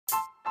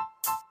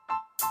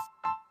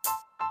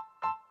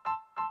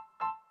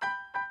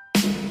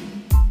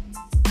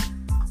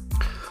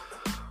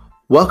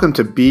Welcome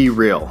to Be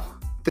Real.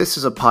 This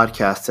is a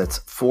podcast that's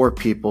for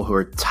people who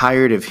are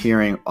tired of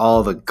hearing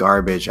all the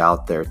garbage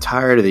out there,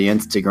 tired of the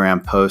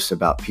Instagram posts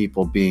about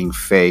people being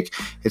fake.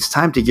 It's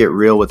time to get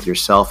real with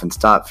yourself and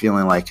stop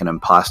feeling like an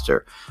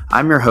imposter.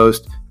 I'm your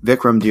host,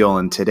 Vikram Deol,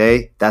 and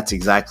today that's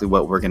exactly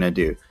what we're going to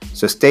do.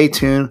 So stay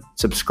tuned,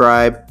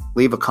 subscribe,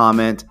 leave a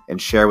comment,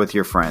 and share with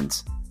your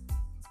friends.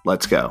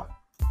 Let's go.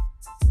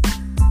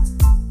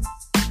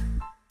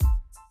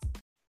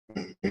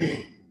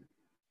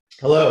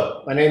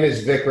 Hello, my name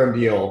is Vikram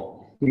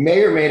Deol. You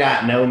may or may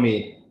not know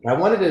me, but I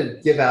wanted to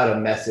give out a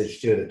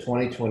message to the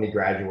 2020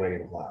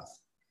 graduating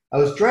class. I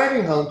was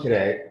driving home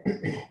today,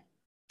 and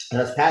I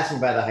was passing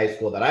by the high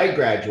school that I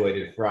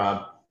graduated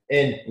from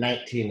in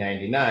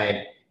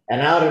 1999,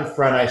 and out in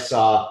front I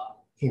saw,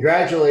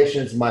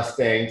 "Congratulations,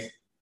 Mustangs,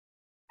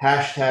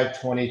 hashtag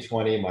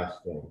 2020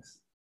 Mustangs."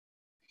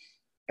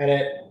 And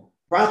it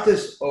brought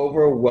this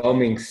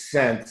overwhelming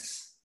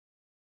sense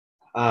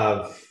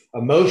of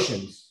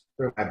emotions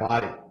through my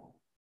body.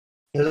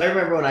 Because I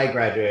remember when I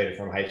graduated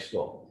from high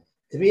school,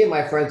 to me and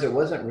my friends, it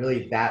wasn't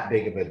really that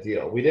big of a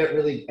deal. We didn't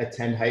really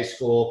attend high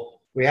school.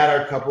 We had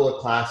our couple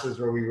of classes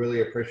where we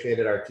really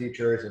appreciated our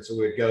teachers, and so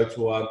we would go to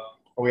them.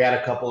 Or we had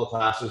a couple of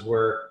classes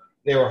where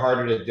they were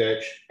harder to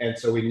ditch, and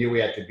so we knew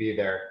we had to be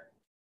there.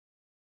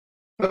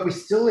 But we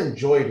still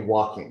enjoyed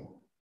walking,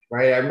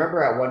 right? I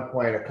remember at one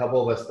point, a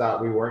couple of us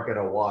thought we weren't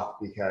going to walk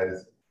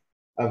because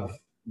of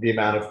the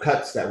amount of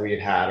cuts that we had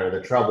had or the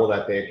trouble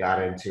that they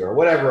got into or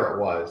whatever it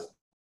was.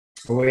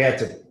 We had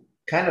to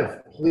kind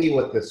of plead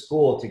with the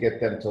school to get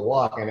them to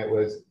walk, and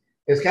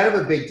it's kind of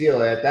a big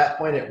deal. At that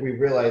point, we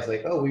realized we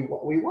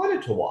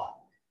wanted to walk,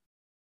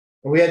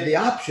 and we had the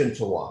option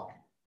to walk,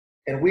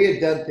 and we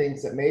had done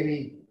things that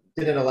maybe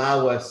didn't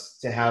allow us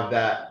to have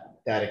that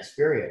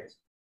experience.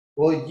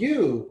 Well,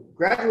 you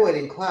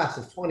graduating class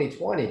of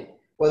 2020,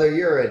 whether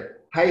you're in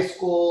high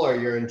school or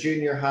you're in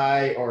junior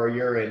high or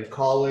you're in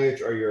college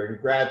or you're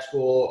in grad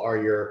school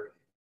or you're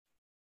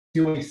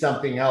doing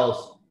something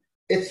else,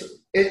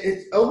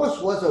 it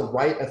almost was a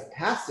rite of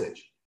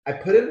passage. I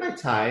put in my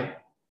time.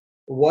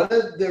 One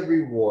of the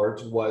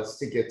rewards was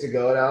to get to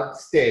go on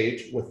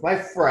stage with my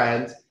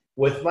friends,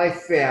 with my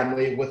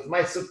family, with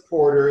my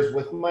supporters,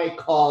 with my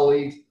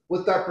colleagues,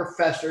 with our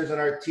professors and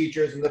our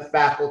teachers and the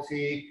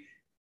faculty.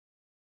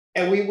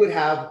 And we would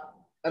have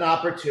an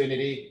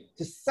opportunity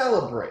to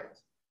celebrate,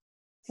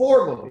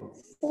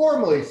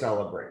 formally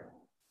celebrate.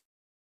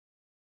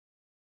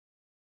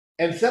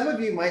 And some of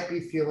you might be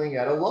feeling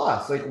at a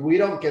loss, like we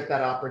don't get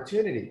that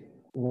opportunity.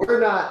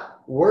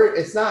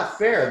 It's not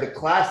fair. The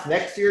class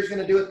next year is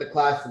going to do it. The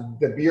class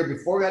the year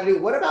before got to do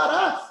it. What about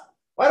us?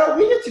 Why don't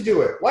we get to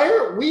do it? Why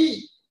aren't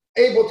we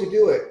able to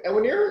do it? And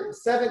when you're a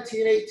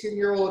 17,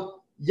 18-year-old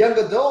young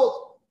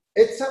adult,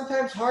 it's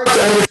sometimes hard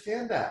to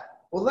understand that.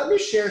 Well, let me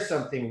share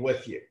something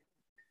with you.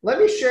 Let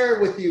me share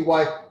with you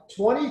why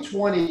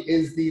 2020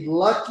 is the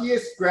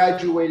luckiest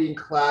graduating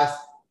class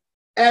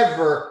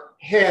ever,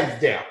 hands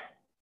down.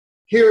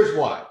 Here's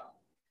why.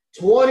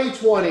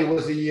 2020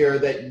 was a year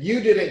that you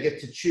didn't get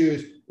to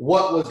choose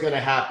what was going to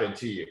happen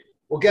to you.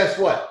 Well, guess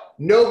what?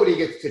 Nobody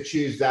gets to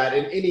choose that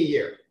in any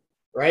year,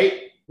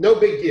 right? No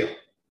big deal.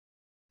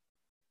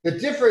 The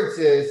difference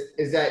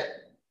is that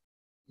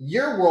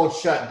your world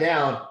shut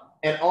down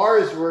and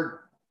ours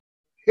were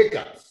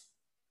hiccups.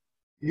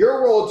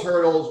 Your world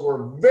turtles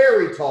were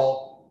very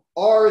tall.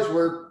 Ours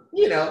were,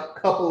 a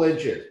couple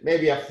inches,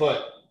 maybe a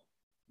foot.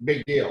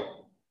 Big deal.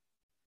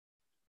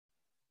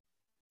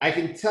 I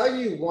can tell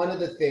you one of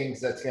the things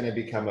that's going to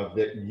become of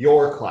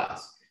your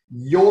class,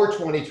 your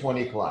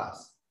 2020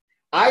 class.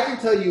 I can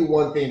tell you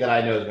one thing that I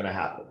know is going to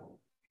happen.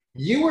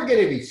 You are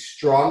going to be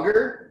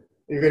stronger.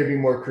 You're going to be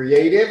more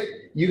creative.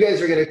 You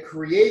guys are going to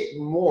create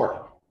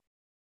more.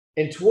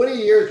 In 20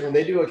 years, when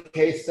they do a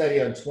case study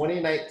on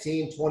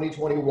 2019,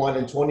 2021,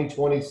 and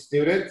 2020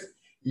 students,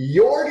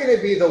 you're going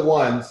to be the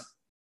ones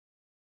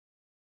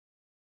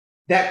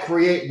that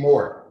create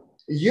more.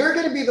 You're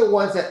going to be the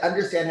ones that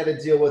understand how to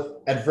deal with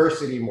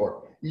adversity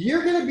more.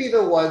 You're going to be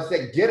the ones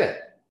that get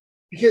it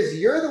because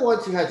you're the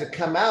ones who had to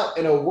come out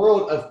in a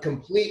world of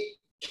complete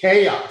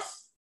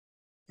chaos.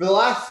 For the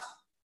last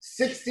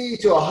 60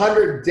 to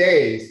 100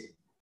 days,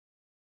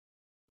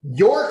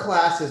 your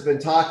class has been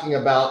talking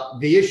about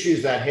the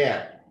issues at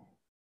hand.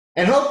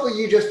 And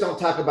hopefully you just don't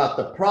talk about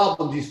the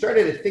problems. You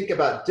started to think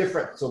about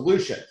different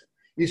solutions.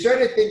 You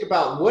started to think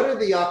about what are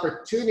the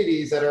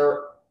opportunities that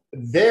are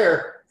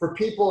there for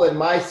people in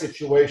my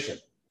situation.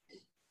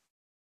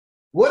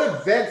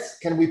 What events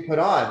can we put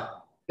on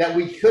that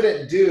we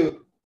couldn't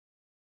do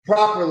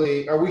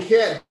properly or we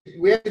have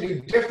to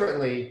do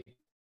differently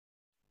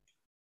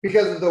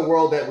because of the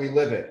world that we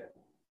live in?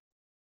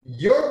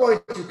 You're going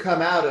to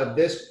come out of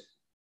this.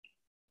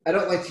 I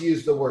don't like to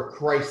use the word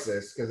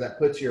crisis because that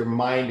puts your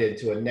mind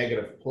into a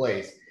negative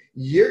place.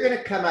 You're going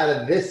to come out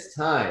of this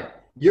time.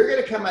 You're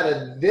going to come out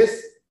of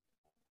this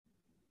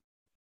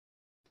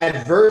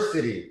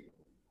adversity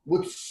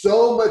with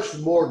so much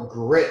more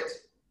grit,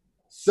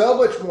 so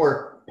much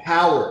more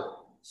power,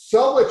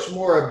 so much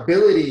more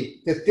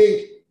ability to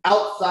think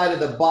outside of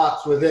the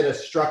box within a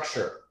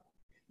structure.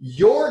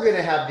 You're going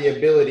to have the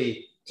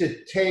ability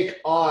to take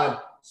on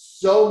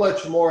so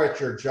much more at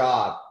your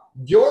job.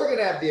 You're going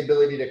to have the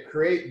ability to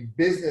create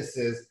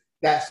businesses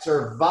that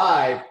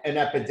survive an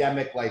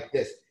epidemic like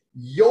this.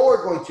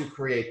 You're going to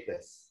create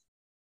this.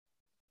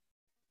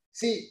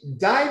 See,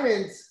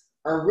 diamonds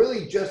are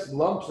really just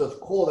lumps of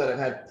coal that have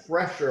had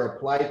pressure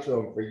applied to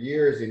them for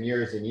years and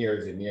years and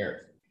years and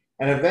years.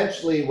 And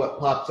eventually what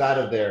pops out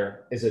of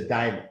there is a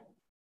diamond.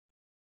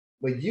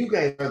 But you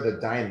guys are the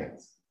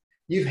diamonds.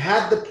 You've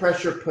had the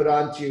pressure put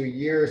onto you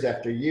years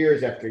after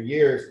years after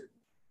years.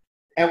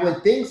 And when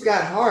things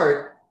got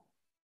hard,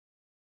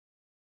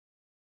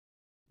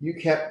 you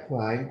kept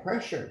applying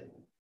pressure.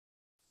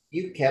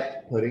 You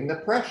kept putting the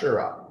pressure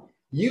on.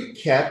 You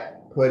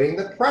kept putting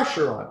the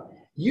pressure on.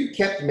 You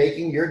kept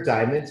making your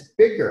diamonds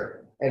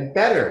bigger and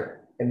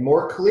better and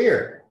more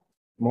clear,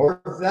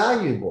 more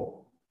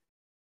valuable,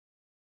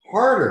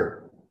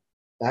 harder.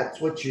 That's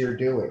what you're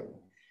doing.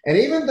 And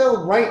even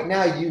though right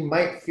now you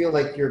might feel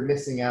like you're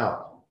missing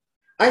out,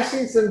 I've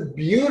seen some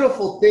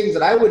beautiful things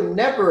that I would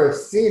never have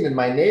seen in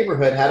my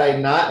neighborhood had I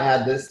not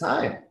had this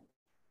time.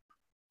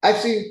 I've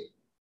seen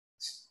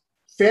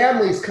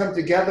families come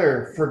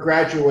together for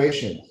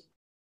graduations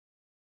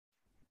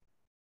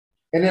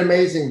in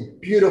amazing,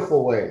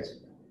 beautiful ways.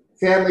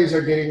 Families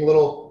are getting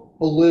little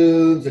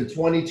balloons and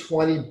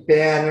 2020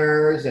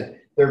 banners, and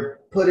they're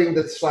putting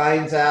the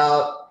signs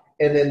out,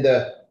 and then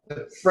the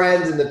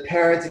friends and the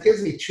parents, it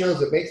gives me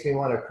chills. It makes me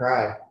want to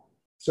cry.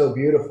 So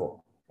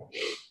beautiful.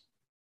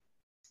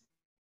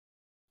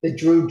 They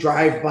drew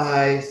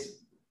drive-bys,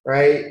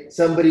 right?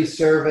 Somebody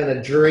serving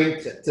a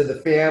drink to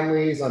the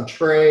families on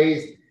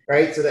trays,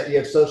 right? So that you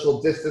have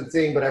social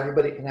distancing, but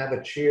everybody can have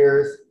a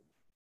cheers.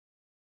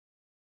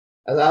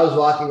 As I was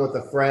walking with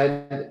a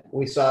friend,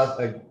 we saw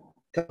a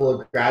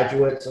couple of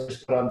graduates. So we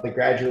just put on the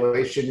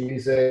graduation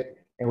music,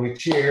 and we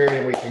cheered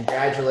and we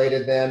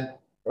congratulated them,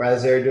 or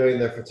as they're doing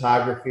their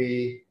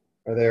photography,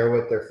 or they're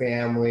with their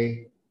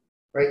family,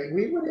 right?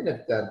 We wouldn't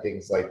have done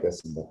things like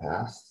this in the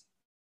past.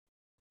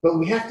 But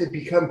we have to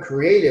become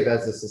creative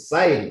as a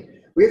society.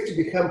 We have to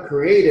become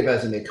creative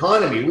as an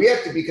economy. We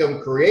have to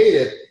become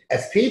creative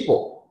as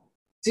people.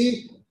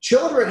 See,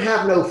 children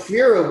have no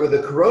fear over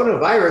the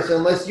coronavirus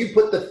unless you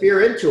put the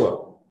fear into them.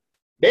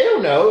 They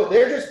don't know.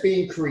 They're just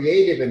being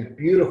creative and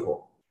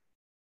beautiful.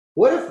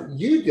 What if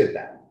you did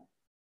that?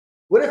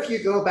 What if you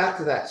go back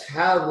to that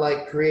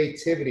childlike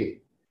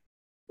creativity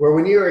where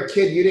when you were a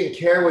kid, you didn't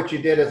care what you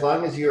did as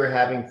long as you were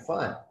having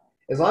fun,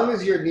 as long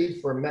as your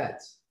need for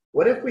met?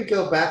 What if we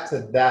go back to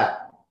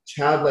that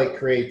childlike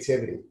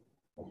creativity?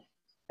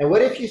 And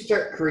what if you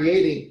start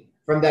creating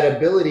from that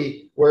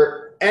ability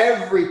where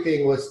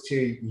everything was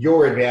to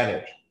your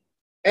advantage?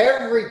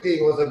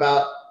 Everything was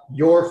about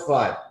your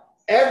fun.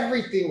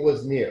 Everything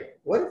was new.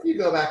 What if you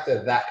go back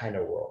to that kind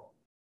of world?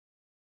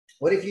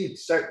 What if you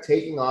start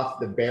taking off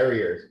the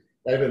barriers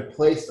that have been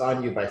placed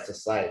on you by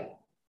society?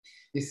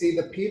 You see,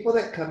 the people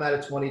that come out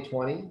of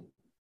 2020,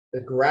 the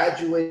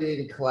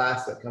graduating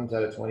class that comes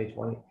out of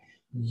 2020,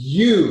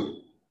 you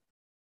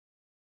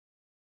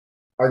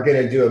are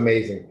going to do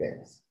amazing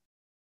things.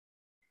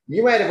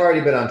 You might have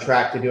already been on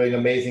track to doing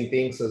amazing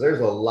things, so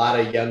there's a lot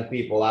of young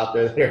people out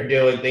there that are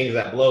doing things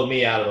that blow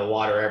me out of the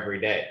water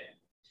every day.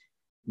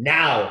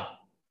 Now,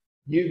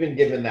 you've been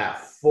given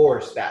that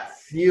force, that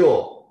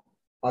fuel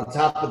on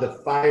top of the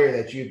fire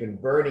that you've been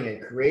burning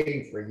and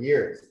creating for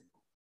years.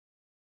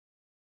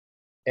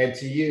 And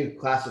to you,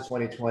 class of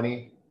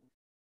 2020,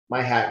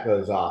 my hat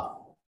goes off.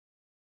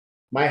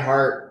 My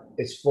heart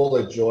is full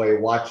of joy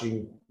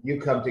watching you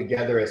come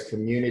together as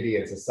community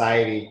and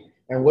society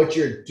and what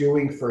you're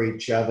doing for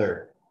each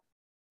other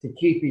to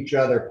keep each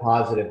other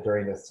positive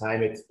during this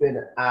time. It's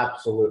been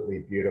absolutely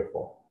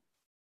beautiful.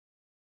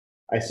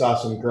 I saw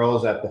some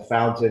girls at the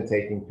fountain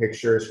taking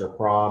pictures for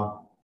prom.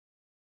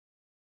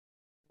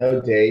 No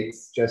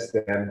dates, just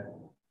them.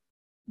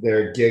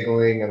 They're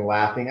giggling and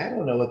laughing. I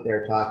don't know what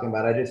they're talking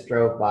about. I just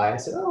drove by. I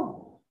said,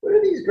 oh, what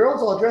are these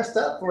girls all dressed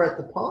up for at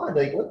the pond?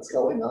 Like, what's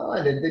going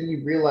on? And then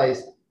you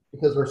realize,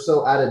 because we're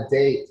so out of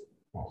date,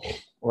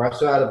 we're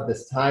so out of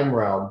this time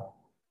realm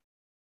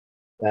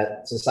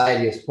that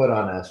society has put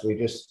on us. We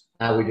just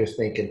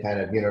think in kind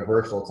of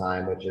universal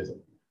time, which is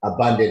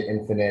abundant,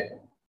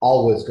 infinite,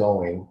 always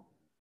going.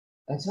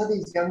 I saw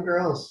these young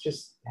girls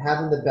just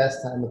having the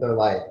best time of their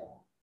life.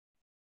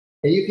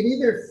 And you can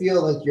either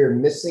feel like you're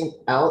missing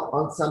out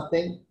on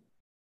something,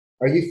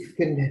 or you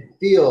can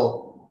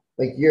feel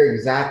like you're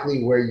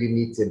exactly where you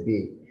need to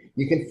be.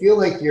 You can feel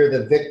like you're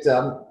the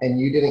victim and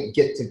you didn't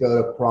get to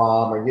go to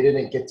prom, or you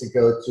didn't get to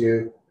go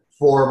to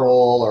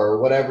formal or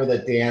whatever the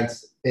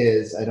dance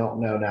is. I don't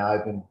know now.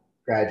 I've been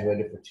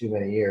graduated for too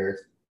many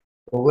years.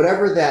 But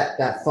whatever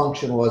that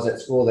function was at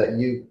school that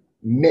you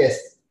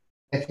missed,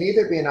 it can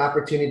either be an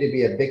opportunity to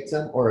be a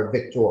victim or a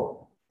victor.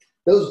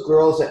 Those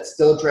girls that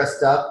still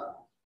dressed up,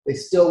 they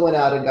still went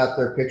out and got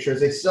their pictures.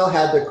 They still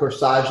had their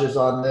corsages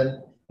on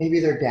them. Maybe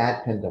their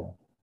dad pinned them.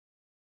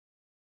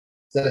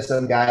 Instead of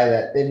some guy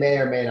that they may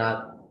or may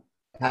not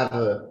have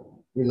a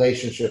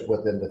relationship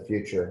with in the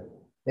future.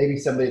 maybe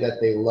somebody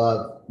that they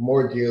love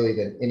more dearly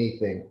than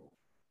anything,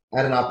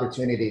 had an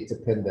opportunity to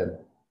pin them?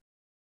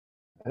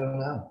 I don't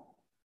know.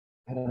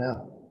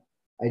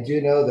 I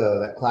do know, though,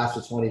 that class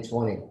of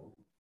 2020,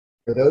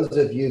 for those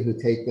of you who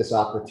take this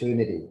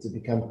opportunity to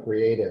become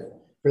creative,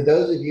 for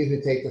those of you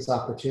who take this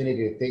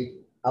opportunity to think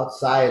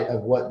outside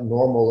of what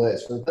normal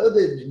is, for those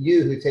of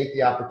you who take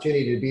the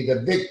opportunity to be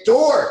the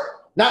victor,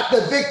 not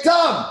the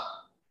victim,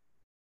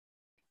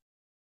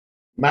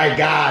 my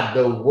God,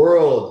 the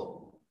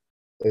world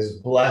is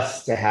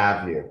blessed to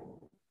have you.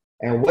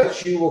 And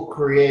what you will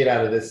create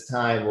out of this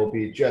time will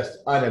be just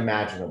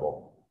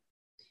unimaginable.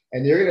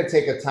 And you're going to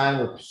take a time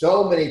where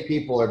so many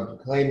people are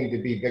claiming to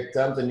be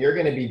victims, and you're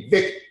going to be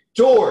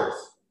victors.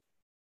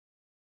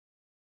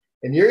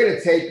 And you're going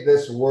to take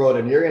this world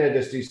and you're going to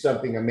just do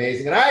something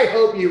amazing. And I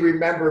hope you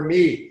remember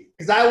me,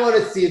 because I want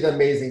to see the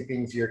amazing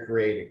things you're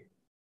creating.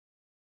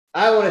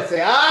 I want to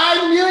say,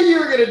 I knew you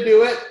were going to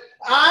do it.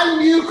 I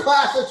knew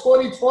class of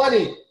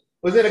 2020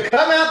 was going to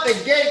come out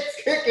the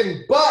gates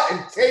kicking butt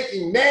and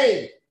taking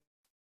names,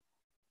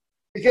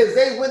 because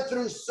they went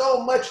through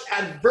so much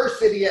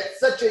adversity at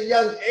such a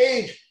young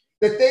age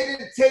that they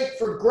didn't take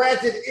for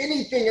granted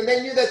anything, and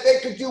they knew that they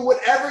could do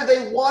whatever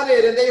they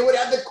wanted, and they would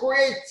have the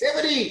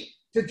creativity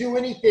to do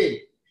anything.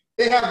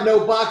 They have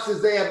no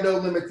boxes. They have no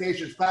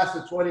limitations. Class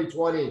of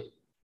 2020,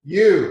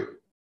 you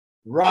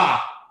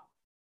rock.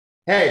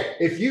 Hey,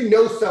 if you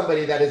know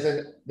somebody that is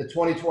in the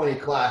 2020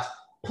 class,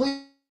 please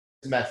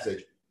share this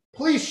message.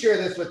 Please share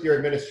this with your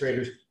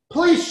administrators.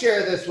 Please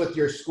share this with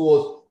your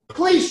schools.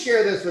 Please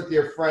share this with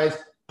your friends.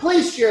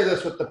 Please share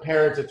this with the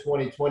parents of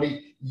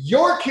 2020.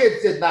 Your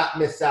kids did not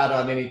miss out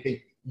on anything.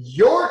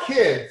 Your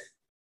kids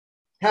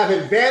have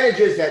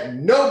advantages that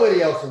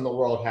nobody else in the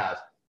world has.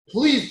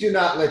 Please do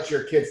not let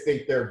your kids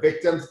think they're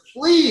victims.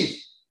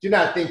 Please do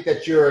not think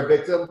that you're a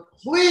victim.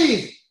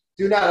 Please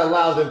do not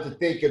allow them to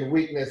think in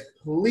weakness.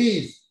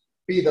 Please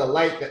be the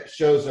light that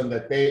shows them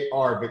that they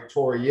are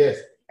victorious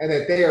and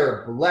that they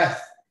are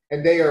blessed,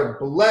 and they are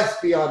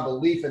blessed beyond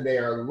belief, and they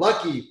are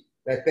lucky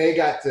that they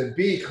got to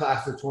be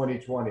class of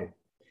 2020.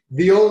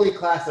 The only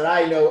class that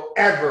I know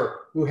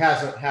ever who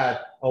hasn't had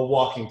a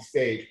walking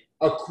stage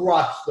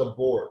across the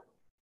board.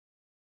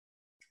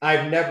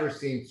 I've never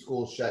seen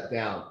schools shut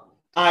down.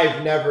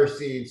 I've never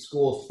seen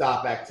schools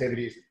stop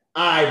activities.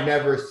 I've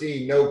never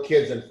seen no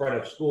kids in front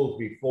of schools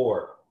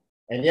before.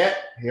 And yet,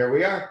 here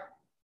we are.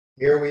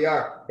 Here we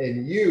are.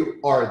 And you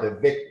are the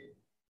victor,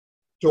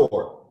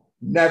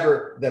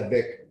 never the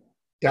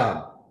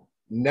victim.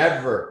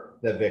 Never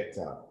the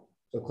victim.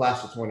 So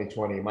class of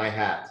 2020, my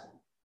hat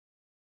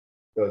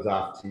goes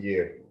off to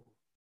you.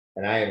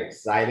 And I am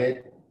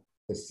excited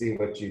to see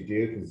what you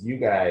do, because you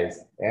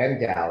guys and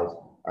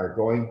gals are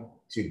going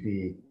to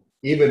be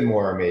even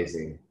more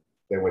amazing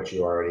than what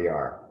you already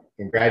are.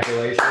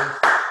 Congratulations.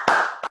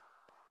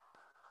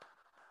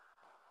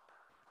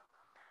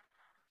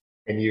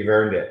 And you've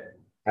earned it.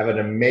 Have an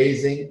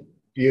amazing,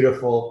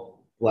 beautiful,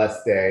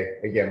 blessed day.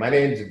 Again, my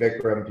name is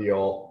Vikram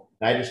Diol,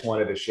 and I just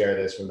wanted to share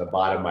this from the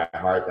bottom of my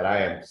heart that I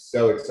am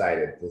so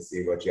excited to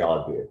see what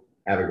y'all do.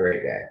 Have a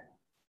great day.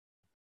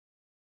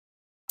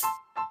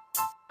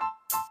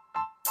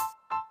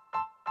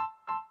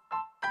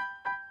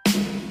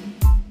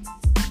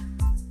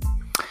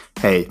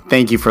 Hey,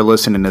 thank you for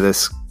listening to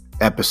this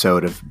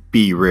episode of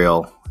Be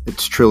Real.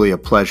 It's truly a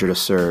pleasure to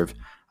serve.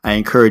 I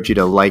encourage you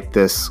to like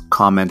this,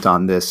 comment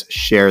on this,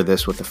 share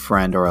this with a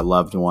friend or a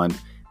loved one,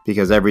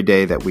 because every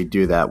day that we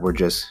do that, we're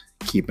just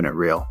keeping it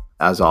real.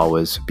 As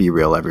always, be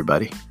real,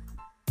 everybody.